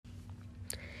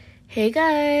Hey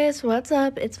guys, what's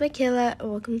up? It's Michaela,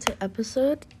 and welcome to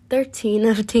episode 13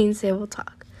 of Teen Table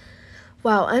Talk.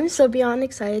 Wow, I'm so beyond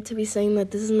excited to be saying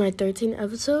that this is my 13th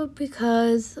episode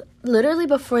because literally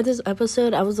before this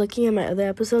episode, I was looking at my other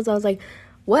episodes. I was like,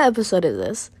 what episode is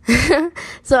this?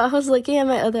 So I was looking at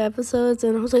my other episodes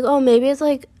and I was like, oh, maybe it's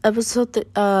like episode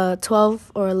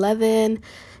 12 or 11.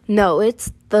 No,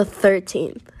 it's the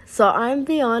 13th. So I'm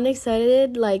beyond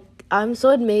excited. Like, I'm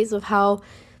so amazed with how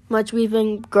much we've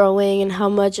been growing and how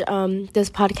much this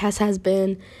podcast has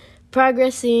been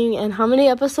progressing and how many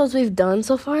episodes we've done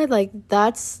so far. Like,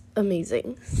 that's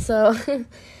amazing. So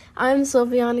I'm so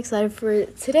beyond excited for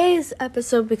today's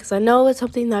episode because I know it's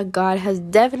something that God has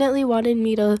definitely wanted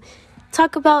me to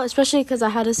talk about, especially because I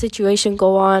had a situation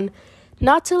go on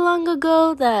not too long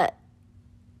ago that,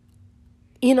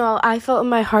 I felt in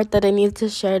my heart that I needed to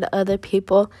share to other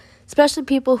people, especially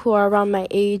people who are around my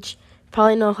age.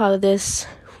 Probably know how this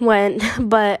went,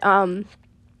 but I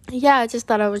just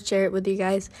thought I would share it with you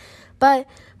guys, but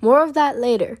more of that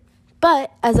later.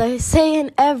 But as I say in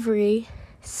every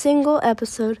single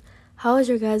episode, how was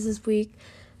your guys' week?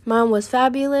 Mine was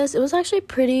fabulous. It was actually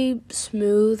pretty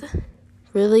smooth,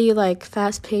 really like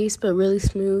fast-paced, but really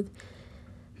smooth.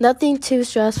 Nothing too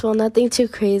stressful, nothing too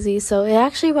crazy, so it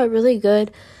actually went really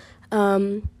good.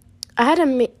 I had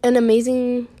an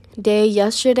amazing day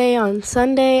yesterday on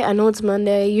Sunday. I know it's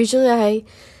Monday. Usually I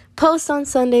post on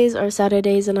Sundays or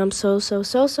Saturdays, and I'm so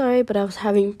sorry, but I was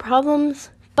having problems.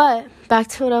 But back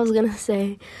to what I was gonna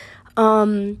say.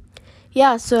 So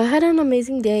I had an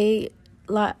amazing day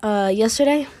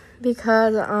yesterday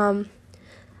because I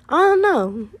don't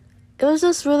know, it was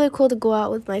just really cool to go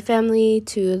out with my family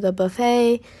to the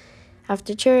buffet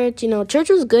after church. Church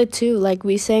was good too. Like,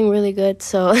 we sang really good,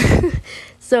 so it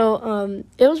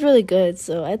was really good.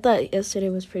 So I thought yesterday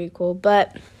was pretty cool.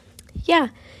 But yeah,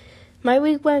 my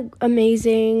week went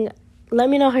amazing. Let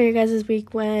me know how your guys'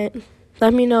 week went.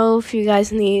 Let me know if you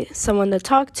guys need someone to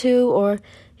talk to, or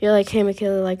you're like, hey,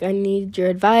 Michaela, like, I need your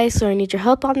advice or I need your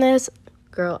help on this.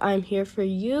 Girl, I'm here for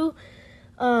you.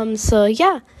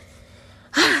 That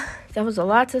was a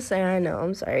lot to say, I know,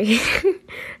 I'm sorry.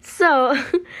 So,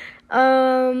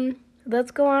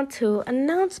 let's go on to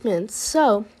announcements.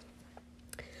 So,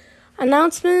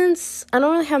 announcements, I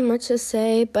don't really have much to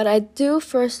say, but I do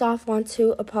first off want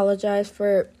to apologize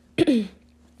for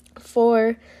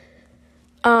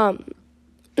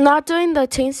not doing the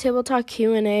Teen Table Talk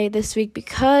Q&A this week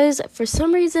because for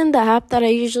some reason the app that I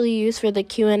usually use for the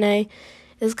Q&A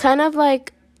is kind of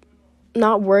like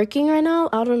not working right now.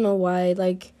 I don't know why.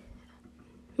 Like,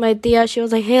 my tia, she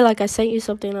was like, hey, like, I sent you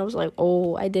something. And I was like,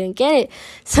 oh, I didn't get it.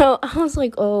 So I was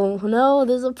like, oh no,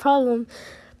 there's a problem.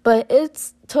 But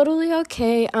it's totally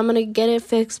okay. I'm going to get it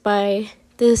fixed by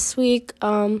this week,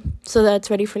 so that it's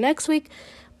ready for next week.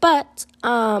 But,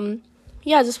 I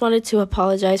just wanted to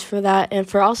apologize for that and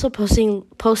for also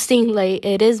posting late.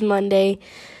 It is Monday.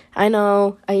 I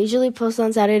know I usually post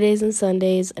on Saturdays and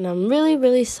Sundays, and I'm really,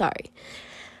 really sorry.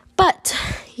 But,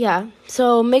 yeah,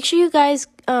 so make sure you guys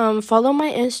follow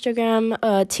my Instagram,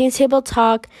 Teen Table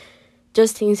Talk.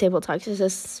 Just Teen Table Talk. It's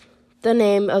just the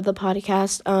name of the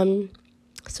podcast.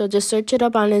 So just search it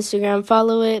up on Instagram,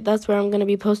 follow it. That's where I'm going to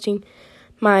be posting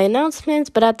my announcements.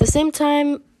 But at the same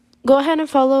time, go ahead and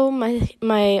follow my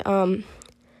Snapchat.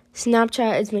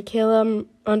 It's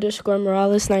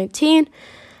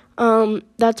Michaela_Morales19.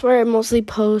 That's where I mostly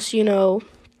post, the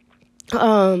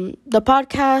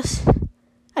podcast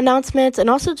announcements and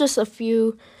also just a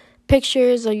few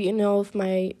pictures of, of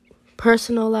my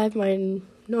personal life, my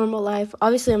normal life.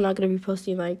 Obviously, I'm not going to be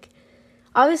posting,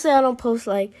 obviously, I don't post,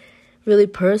 really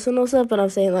personal stuff, but I'm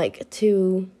saying,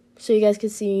 so you guys can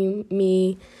see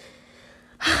me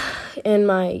and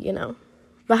my,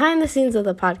 behind the scenes of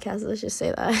the podcast, let's just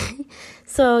say that.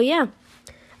 So, yeah.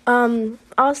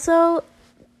 Also,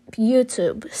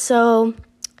 YouTube. So,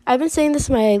 I've been saying this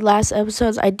in my last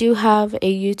episodes. I do have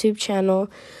a YouTube channel.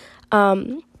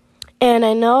 And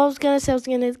I know I was going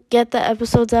to get the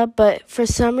episodes up, but for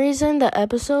some reason, the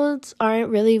episodes aren't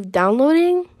really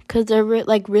downloading because they're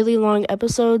really long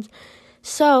episodes.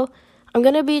 So I'm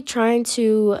going to be trying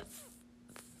to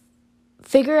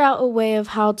figure out a way of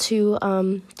how to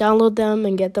download them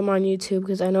and get them on YouTube,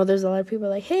 because I know there's a lot of people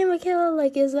like, hey, Michaela,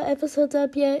 is the episodes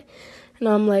up yet? And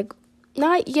I'm like,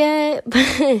 not yet,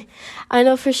 but I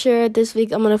know for sure this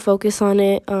week I'm going to focus on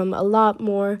it a lot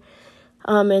more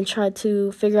and try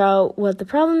to figure out what the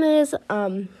problem is.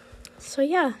 So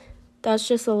yeah, that's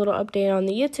just a little update on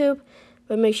the YouTube.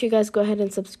 But make sure you guys go ahead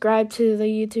and subscribe to the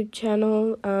YouTube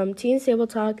channel, Teen Table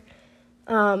Talk.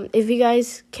 If you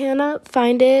guys cannot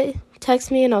find it,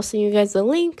 text me and I'll send you guys the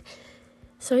link.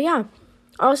 So yeah.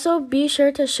 Also, be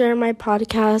sure to share my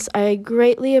podcast. I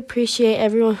greatly appreciate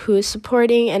everyone who is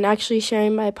supporting and actually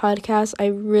sharing my podcast. I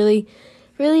really,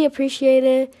 really appreciate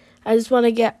it. I just want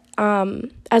to get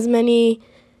as many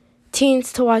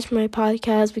teens to watch my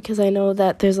podcast because I know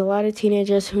that there's a lot of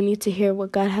teenagers who need to hear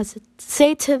what God has to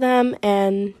say to them.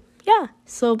 And yeah,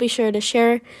 so be sure to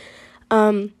share.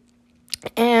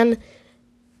 And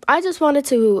I just wanted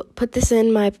to put this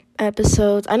in my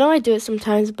episodes. I know I do it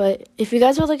sometimes, but if you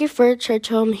guys are looking for a church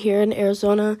home here in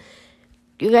Arizona,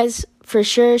 you guys for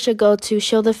sure should go to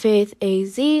Shield of Faith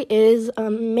AZ. It is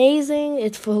amazing.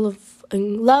 It's full of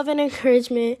love and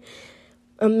encouragement,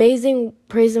 amazing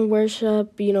praise and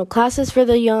worship. You know, classes for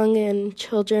the young and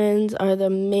children's are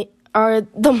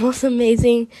the most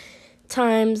amazing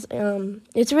times.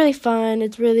 It's really fun.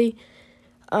 It's really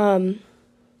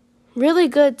really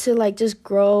good to like just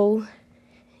grow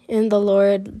in the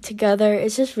Lord together.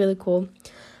 It's just really cool.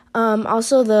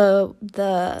 Also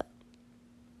the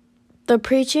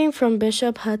preaching from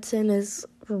Bishop Hudson is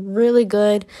really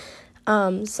good.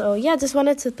 So yeah, just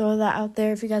wanted to throw that out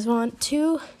there. If you guys want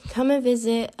to come and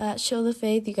visit at Shield of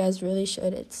Faith, you guys really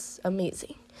should. It's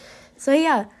amazing. So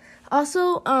yeah,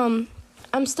 also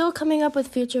I'm still coming up with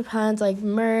future plans like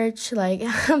merch. Like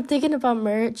I'm thinking about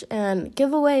merch and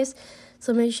giveaways.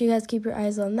 So make sure you guys keep your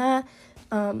eyes on that.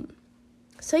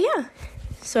 So yeah,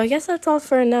 so I guess that's all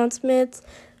for announcements.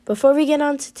 Before we get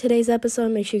on to today's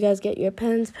episode, make sure you guys get your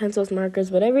pens, pencils, markers,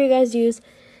 whatever you guys use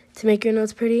to make your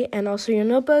notes pretty, and also your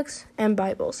notebooks and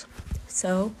Bibles.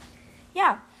 So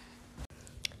yeah,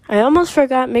 I almost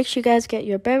forgot, make sure you guys get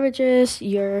your beverages,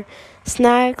 your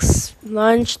snacks,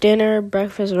 lunch, dinner,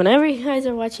 breakfast, whenever you guys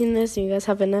are watching this and you guys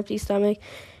have an empty stomach,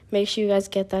 make sure you guys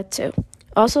get that too.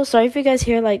 Also, sorry if you guys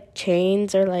hear like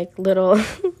chains or like little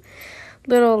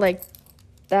like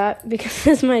that, because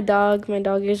it's my dog. My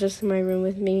dog is just in my room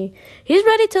with me. He's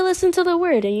ready to listen to the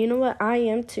word, and you know what? I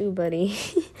am too, buddy.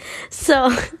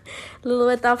 So,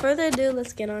 without further ado,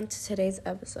 let's get on to today's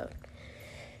episode.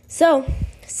 So,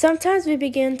 sometimes we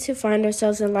begin to find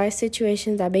ourselves in life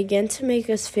situations that begin to make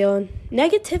us feel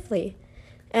negatively,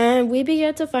 and we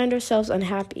begin to find ourselves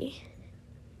unhappy.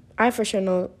 I for sure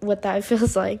know what that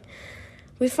feels like.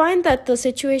 We find that the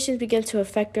situations begin to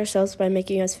affect ourselves by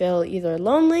making us feel either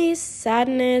lonely,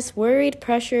 sadness, worried,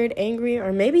 pressured, angry,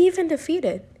 or maybe even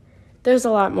defeated. There's a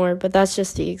lot more, but that's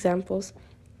just the examples.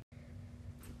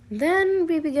 Then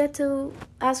we begin to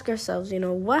ask ourselves,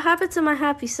 what happened to my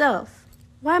happy self?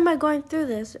 Why am I going through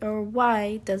this? Or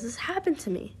why does this happen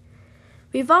to me?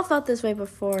 We've all felt this way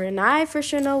before, and I for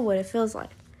sure know what it feels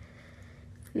like.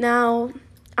 Now,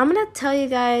 I'm going to tell you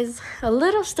guys a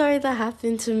little story that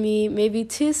happened to me maybe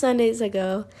 2 Sundays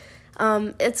ago.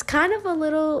 It's kind of a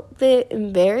little bit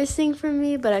embarrassing for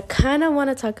me, but I kind of want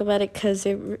to talk about it because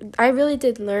I really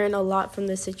did learn a lot from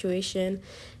this situation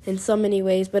in so many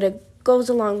ways, but it goes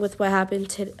along with what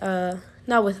happened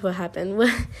not with what happened,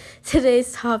 with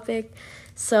today's topic.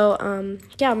 So,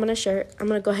 yeah, I'm going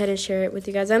to go ahead and share it with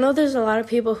you guys. I know there's a lot of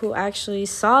people who actually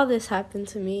saw this happen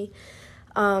to me.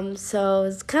 So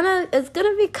it's gonna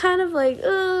be kind of like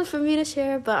for me to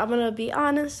share, but I'm gonna be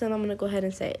honest and I'm gonna go ahead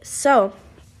and say it. So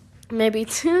maybe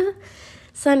 2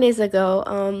 Sundays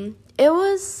ago, it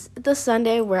was the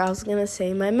Sunday where I was gonna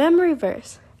say my memory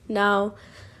verse. Now,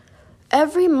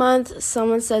 every month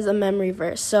someone says a memory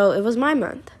verse, so it was my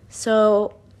month.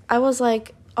 So I was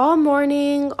like, all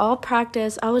morning, all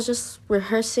practice, I was just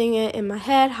rehearsing it in my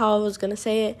head how I was gonna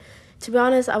say it. To be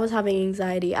honest, I was having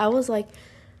anxiety. I was like,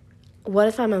 what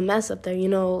if I'm a mess up there?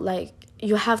 Like,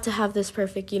 you have to have this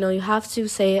perfect, you have to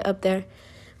say it up there,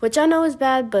 which I know is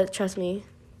bad, but trust me,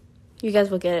 you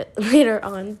guys will get it later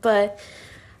on. But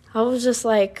I was just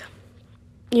like,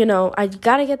 I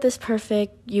gotta get this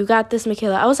perfect. You got this,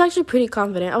 Michaela. I was actually pretty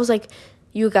confident. I was like,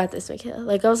 you got this, Michaela.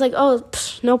 Like, I was like, oh,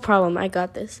 no problem. I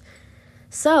got this.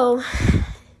 So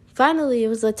finally, it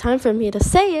was the time for me to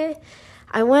say it.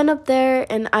 I went up there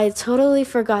and I totally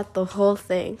forgot the whole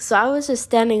thing. So I was just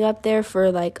standing up there for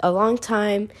like a long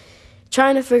time,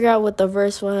 trying to figure out what the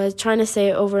verse was, trying to say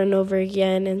it over and over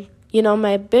again. And,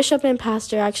 my bishop and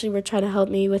pastor actually were trying to help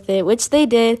me with it, which they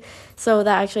did. So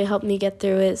that actually helped me get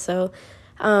through it. So,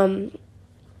 I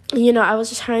was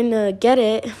just trying to get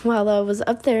it while I was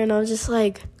up there. And I was just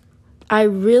like, I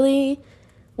really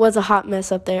was a hot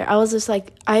mess up there. I was just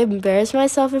like, I embarrassed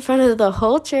myself in front of the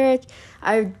whole church.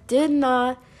 I did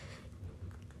not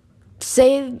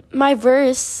say my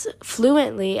verse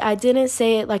fluently. I didn't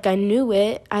say it like I knew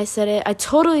it. I said it. I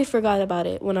totally forgot about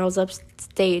it when I was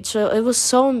upstage. So it was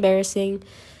so embarrassing.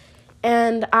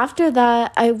 And after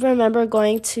that, I remember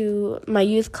going to my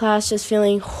youth class just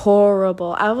feeling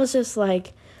horrible. I was just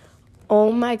like, oh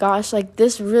my gosh, like,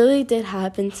 this really did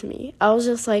happen to me. I was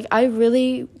just like, I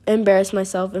really embarrassed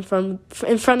myself in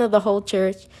front of the whole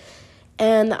church.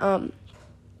 And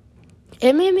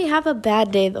it made me have a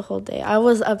bad day the whole day. I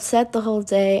was upset the whole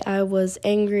day. I was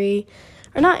angry.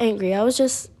 Or not angry. I was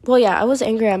just, well, yeah, I was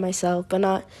angry at myself, but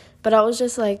I was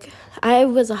just like, I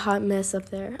was a hot mess up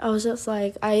there. I was just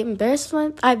like, I embarrassed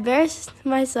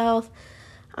myself.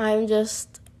 I'm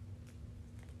just,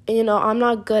 I'm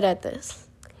not good at this.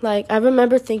 Like, I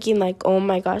remember thinking, like, oh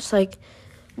my gosh, like,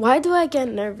 why do I get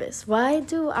nervous? Why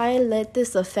do I let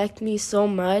this affect me so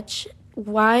much?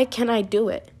 Why can't I do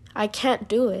it? I can't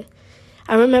do it.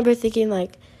 I remember thinking,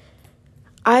 like,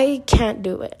 I can't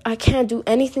do it. I can't do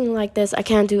anything like this. I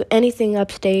can't do anything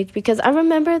upstage, because I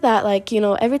remember that, like,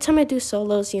 every time I do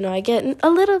solos, I get a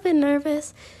little bit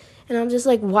nervous, and I'm just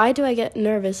like, why do I get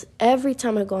nervous every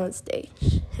time I go on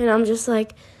stage? And I'm just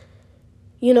like,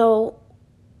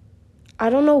 I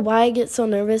don't know why I get so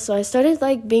nervous. So I started,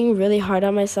 like, being really hard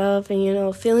on myself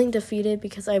and, feeling defeated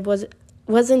because I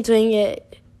wasn't doing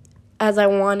it as I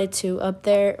wanted to up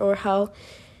there or how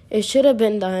it should have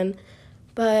been done.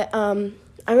 But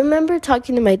I remember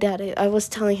talking to my dad. I was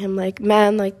telling him, like,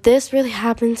 man, like, this really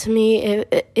happened to me.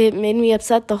 It made me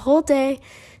upset the whole day.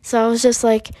 So I was just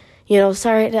like,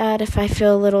 sorry, Dad, if I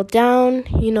feel a little down,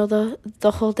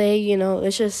 the whole day,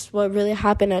 it's just what really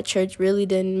happened at church really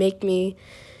didn't make me,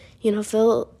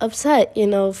 feel upset.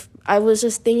 I was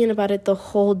just thinking about it the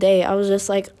whole day. I was just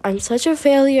like, I'm such a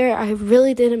failure. I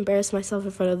really did embarrass myself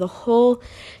in front of the whole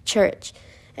church.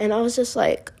 And I was just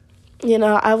like,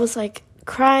 I was like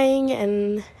crying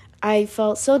and I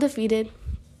felt so defeated.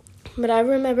 But I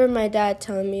remember my dad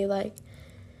telling me, like,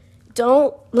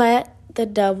 don't let the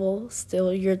devil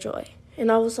steal your joy.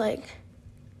 And I was like,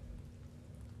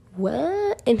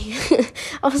 what? And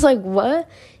I was like, what?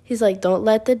 He's like, don't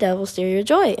let the devil steal your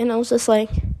joy. And I was just like,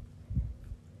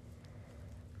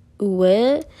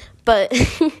 what? But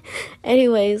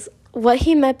anyways, what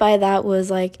he meant by that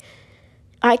was, like,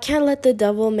 I can't let the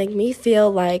devil make me feel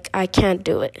like I can't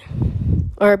do it,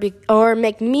 or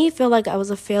make me feel like I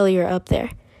was a failure up there,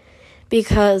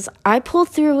 because I pulled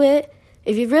through it.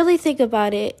 If you really think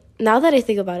about it, now that I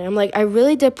think about it, I'm like, I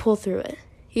really did pull through it.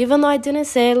 Even though I didn't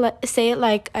say it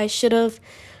like I should have,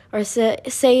 or say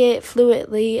it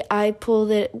fluently, I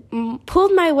pulled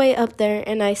my way up there,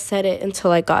 and I said it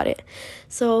until I got it.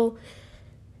 So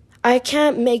I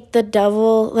can't make the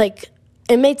devil, like,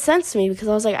 it made sense to me, because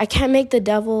I was like, I can't make the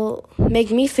devil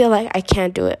make me feel like I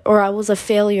can't do it, or I was a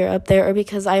failure up there, or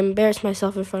because I embarrassed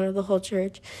myself in front of the whole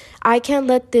church. I can't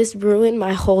let this ruin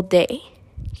my whole day,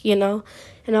 And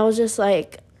I was just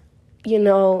like,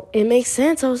 it makes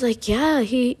sense. I was like, yeah,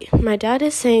 my dad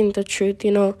is saying the truth,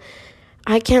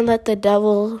 I can't let the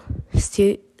devil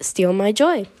steal my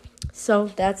joy. So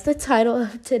that's the title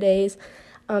of today's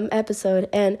episode.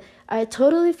 And I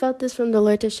totally felt this from the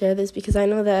Lord to share this, because I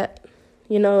know that,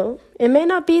 it may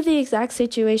not be the exact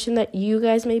situation that you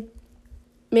guys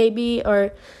maybe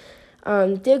or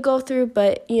did go through,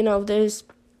 but,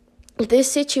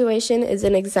 this situation is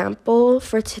an example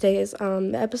for today's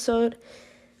episode.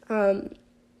 I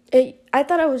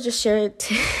thought I would just share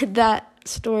that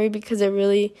story, because it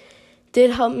really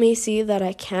did help me see that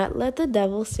I can't let the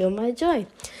devil steal my joy.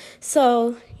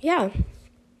 So, yeah,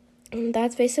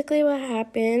 that's basically what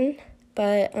happened.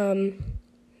 But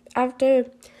after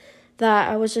that,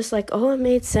 I was just like, oh, it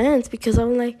made sense, because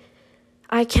I'm like,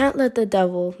 I can't let the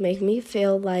devil make me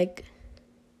feel like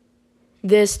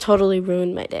this totally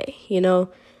ruined my day,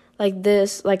 like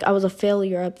this, like I was a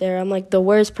failure up there. I'm like the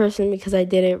worst person because I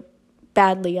did it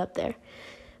badly up there.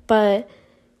 But,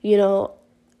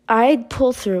 I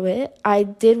pulled through it. I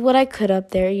did what I could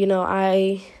up there.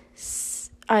 I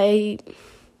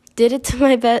did it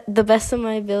to the best of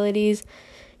my abilities.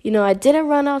 I didn't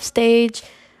run off stage.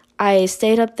 I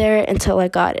stayed up there until I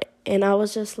got it. And I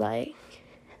was just like,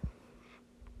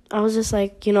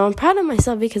 I'm proud of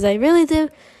myself, because I really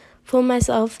did pull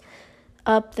myself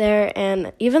up there.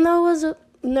 And even though it was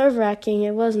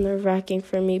nerve-wracking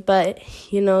for me, but,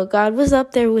 God was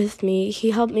up there with me.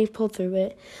 He helped me pull through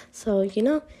it. So,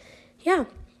 yeah.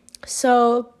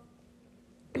 So,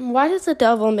 why does the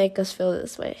devil make us feel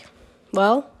this way?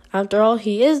 Well, after all,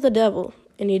 he is the devil,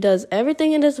 and he does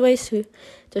everything in his ways to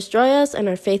destroy us and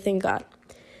our faith in God.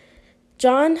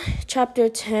 John chapter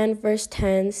 10, verse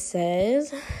 10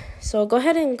 says, so go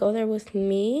ahead and go there with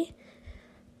me.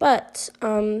 But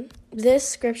this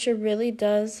scripture really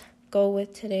does go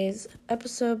with today's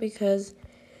episode, because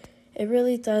it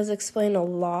really does explain a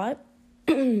lot.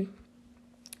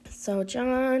 So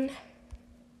John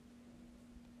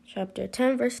chapter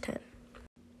 10, verse 10.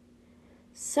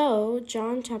 So,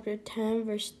 John chapter 10,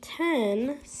 verse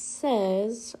 10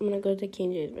 says, I'm going to go to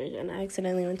King James Version. I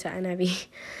accidentally went to NIV.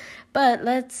 But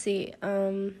let's see.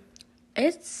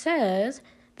 It says,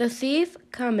 the thief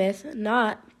cometh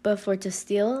not but for to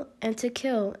steal and to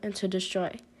kill and to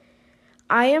destroy.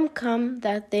 I am come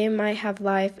that they might have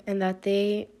life and that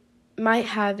they might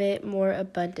have it more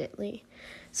abundantly.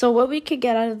 So what we could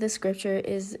get out of this scripture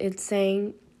is it's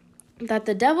saying that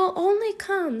the devil only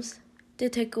comes to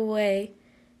take away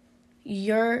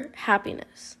your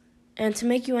happiness and to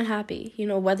make you unhappy,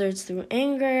 whether it's through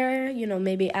anger,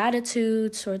 maybe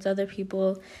attitudes towards other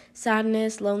people,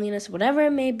 sadness, loneliness, whatever it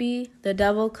may be, the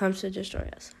devil comes to destroy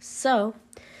us. So,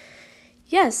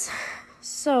 yes,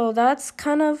 so that's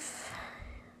kind of,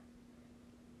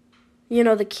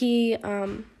 the key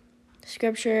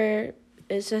scripture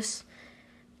is just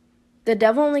the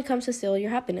devil only comes to steal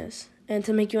your happiness and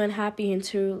to make you unhappy and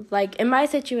to, in my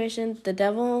situation, the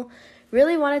devil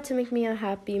really wanted to make me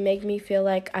unhappy, make me feel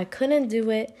like I couldn't do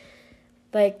it,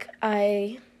 that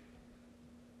I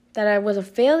was a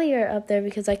failure up there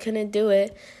because I couldn't do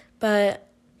it. But,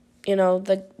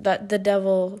 the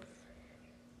devil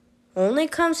only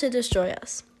comes to destroy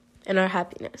us and our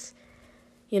happiness.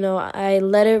 I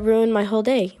let it ruin my whole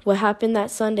day. What happened that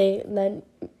Sunday,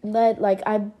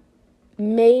 I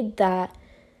made that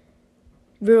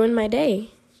ruin my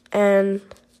day. And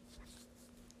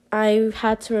I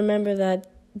had to remember that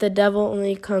the devil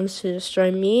only comes to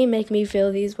destroy me, make me feel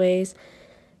these ways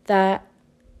that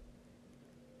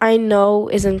I know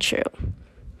isn't true.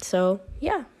 So,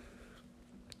 yeah.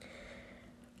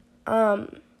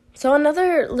 So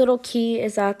another little key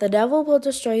is that the devil will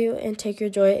destroy you and take your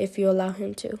joy if you allow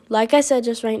him to. Like I said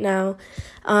just right now,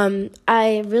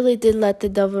 I really did let the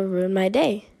devil ruin my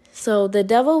day. So the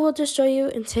devil will destroy you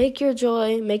and take your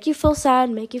joy, make you feel sad,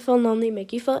 make you feel lonely,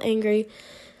 make you feel angry,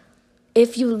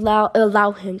 if you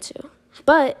allow him to.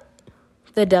 But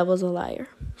the devil's a liar,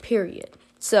 period.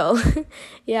 So,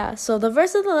 yeah. So the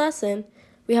verse of the lesson,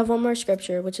 we have one more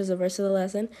scripture, which is the verse of the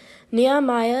lesson.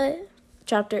 Nehemiah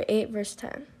chapter 8, verse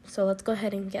 10. So let's go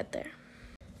ahead and get there.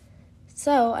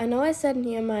 So I know I said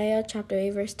Nehemiah chapter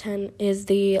 8, verse 10 is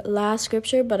the last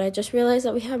scripture, but I just realized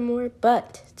that we have more.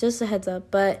 But just a heads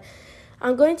up. But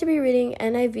I'm going to be reading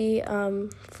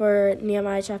NIV for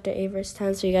Nehemiah chapter 8, verse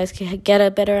 10, so you guys can get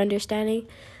a better understanding.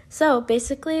 So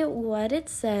basically what it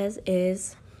says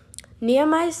is,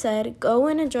 Nehemiah said, go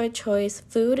and enjoy choice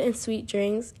food and sweet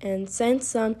drinks, and send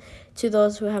some to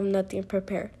those who have nothing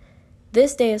prepared.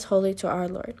 This day is holy to our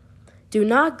Lord. Do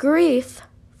not grieve,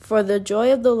 for the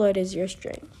joy of the Lord is your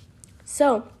strength.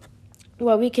 So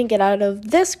what we can get out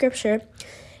of this scripture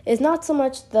is not so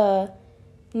much the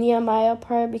Nehemiah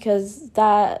part, because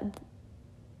that,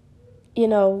 we're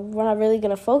not really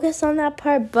going to focus on that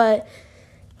part, but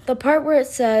the part where it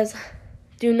says,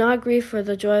 do not grieve, for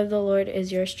the joy of the Lord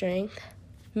is your strength,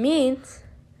 means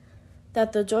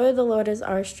that the joy of the Lord is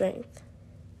our strength.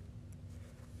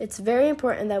 It's very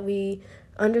important that we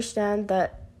understand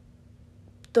that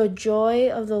the joy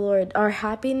of the Lord, our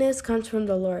happiness comes from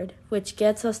the Lord, which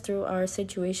gets us through our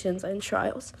situations and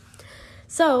trials.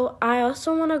 So I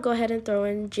also want to go ahead and throw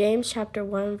in James chapter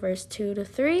 1, verse 2 to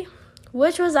 3,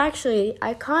 which was actually,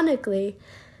 iconically,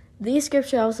 the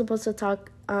scripture I was supposed to talk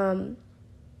and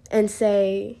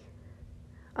say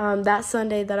that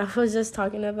Sunday that I was just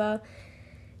talking about,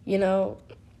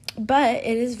 But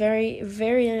it is a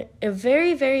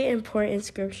very, very important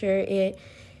scripture. It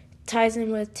ties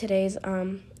in with today's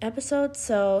episode,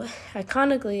 so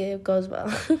iconically it goes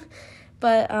well.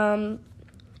 But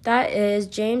that is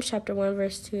James chapter 1,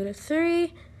 verse 2 to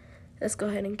 3. Let's go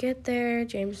ahead and get there.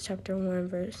 James chapter 1,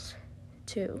 verse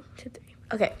 2 to 3.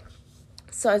 Okay,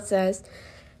 so it says,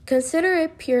 consider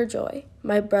it pure joy,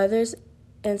 my brothers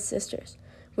and sisters,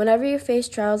 whenever you face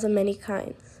trials of many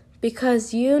kinds,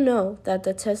 because you know that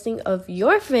the testing of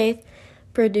your faith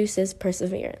produces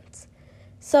perseverance.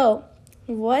 So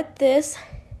what this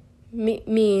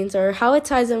means, or how it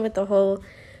ties in with the whole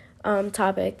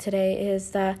topic today,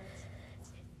 is that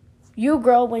you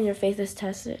grow when your faith is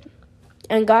tested.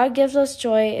 And God gives us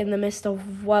joy in the midst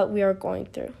of what we are going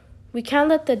through. We can't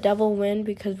let the devil win,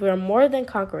 because we are more than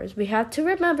conquerors. We have to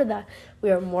remember that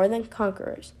we are more than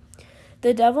conquerors.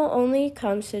 The devil only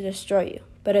comes to destroy you,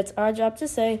 but it's our job to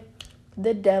say,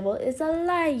 the devil is a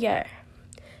liar,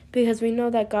 because we know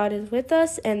that God is with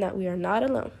us and that we are not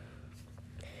alone.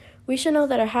 We should know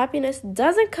that our happiness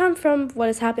doesn't come from what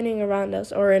is happening around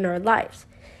us or in our lives.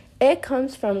 It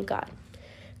comes from God.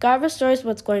 God restores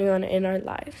what's going on in our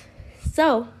lives.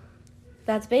 So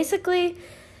that's basically,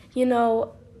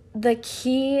 the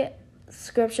key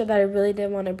scripture that I really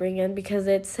did want to bring in, because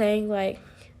it's saying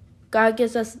God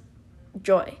gives us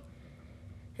joy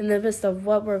in the midst of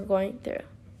what we're going through,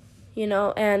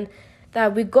 and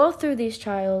that we go through these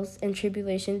trials and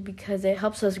tribulations because it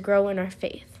helps us grow in our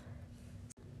faith.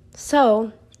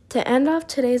 So, to end off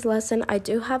today's lesson, I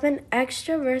do have an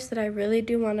extra verse that I really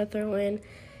do want to throw in.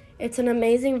 It's an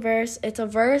amazing verse. It's a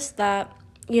verse that,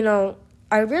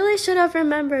 I really should have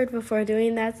remembered before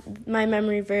doing that, my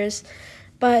memory verse.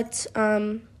 But,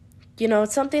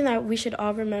 it's something that we should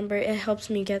all remember. It helps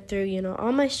me get through,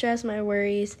 all my stress, my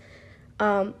worries.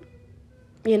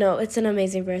 It's an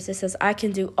amazing verse. It says, I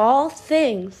can do all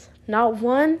things, not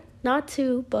one, not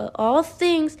two, but all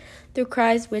things through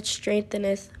Christ which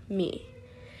strengtheneth me.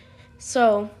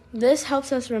 So this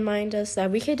helps us remind us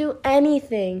that we can do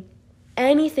anything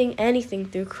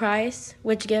through Christ,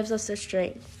 which gives us the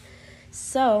strength.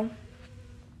 So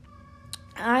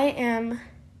I am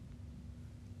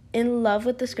in love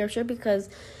with the scripture because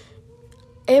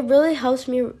it really helps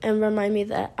me and remind me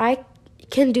that I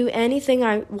can do anything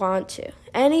I want to.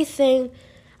 Anything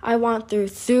I want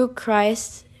through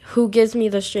Christ who gives me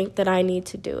the strength that I need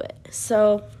to do it.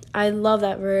 So I love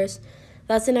that verse.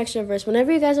 That's an extra verse.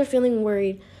 Whenever you guys are feeling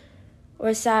worried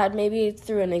or sad, maybe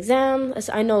through an exam.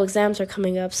 I know exams are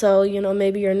coming up. So,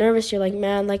 maybe you're nervous. You're like,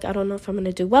 man, I don't know if I'm going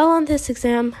to do well on this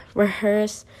exam.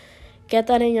 Rehearse. Get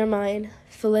that in your mind.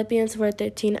 Philippians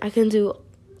 4:13. I can do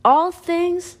all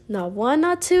things, not one,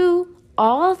 not two,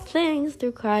 all things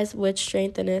through Christ which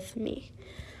strengtheneth me.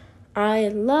 I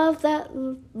love that.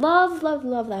 Love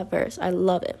that verse. I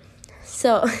love it.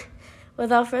 So,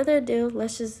 without further ado,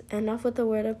 let's just end off with a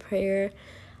word of prayer.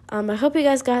 I hope you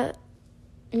guys got,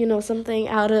 something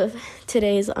out of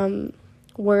today's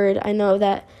word. I know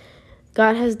that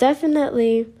God has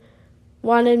definitely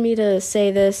wanted me to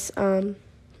say this.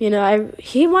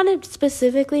 He wanted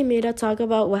specifically me to talk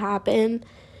about what happened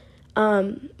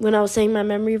when I was saying my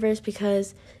memory verse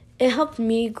because it helped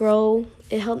me grow.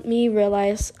 It helped me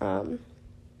realize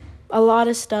a lot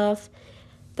of stuff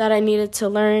that I needed to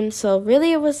learn. So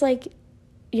really it was like,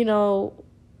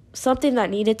 something that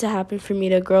needed to happen for me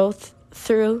to grow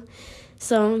through.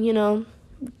 So,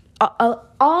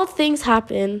 all things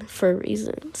happen for a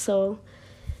reason. So,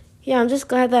 yeah, I'm just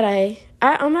glad that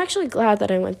I'm actually glad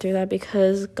that I went through that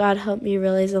because God helped me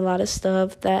realize a lot of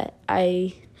stuff that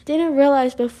I didn't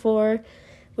realize before,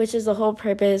 which is the whole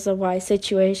purpose of why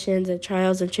situations and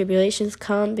trials and tribulations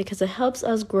come, because it helps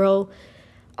us grow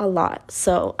a lot.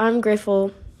 So I'm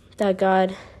grateful that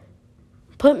God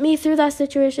put me through that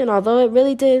situation, although it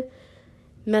really did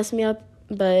mess me up,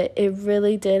 but it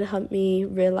really did help me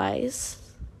realize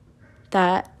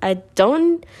that I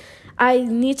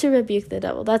need to rebuke the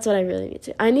devil. That's what I really need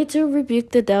to. I need to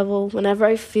rebuke the devil whenever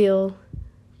I feel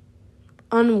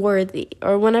unworthy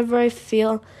or whenever I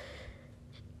feel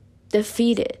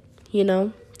defeated,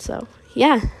 So,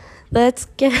 yeah, let's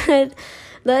get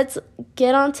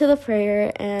on to the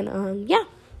prayer and, yeah.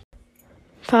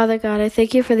 Father God, I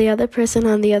thank you for the other person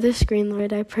on the other screen,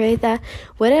 Lord. I pray that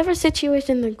whatever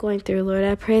situation they're going through, Lord,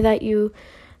 I pray that you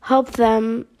help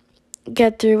them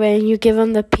get through it and you give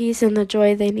them the peace and the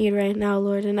joy they need right now,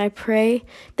 Lord. And I pray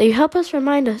that you help us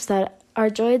remind us that our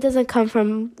joy doesn't come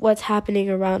from what's happening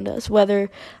around us,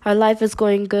 whether our life is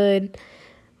going good.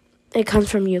 It comes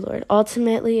from you, Lord.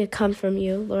 Ultimately, it comes from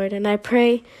you, Lord. And I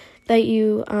pray that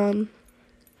you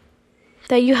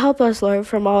help us, Lord,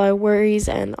 from all our worries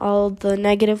and all the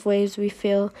negative ways we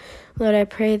feel. Lord, I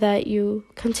pray that you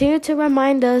continue to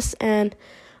remind us and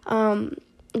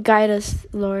guide us,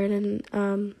 Lord.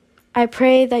 And I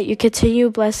pray that you continue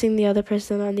blessing the other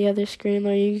person on the other screen,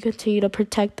 Lord. You continue to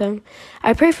protect them.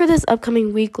 I pray for this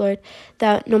upcoming week, Lord,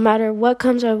 that no matter what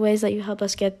comes our ways, that you help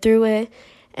us get through it.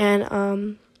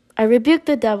 And I rebuke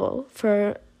the devil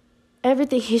for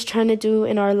everything he's trying to do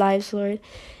in our lives, Lord.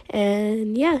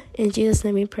 And yeah, in Jesus'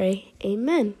 name we pray.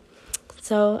 Amen.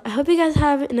 So I hope you guys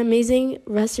have an amazing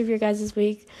rest of your guys'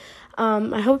 week.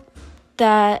 I hope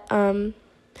that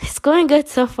it's going good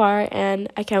so far,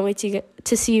 and I can't wait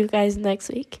to see you guys next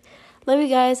week. Love you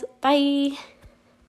guys. Bye.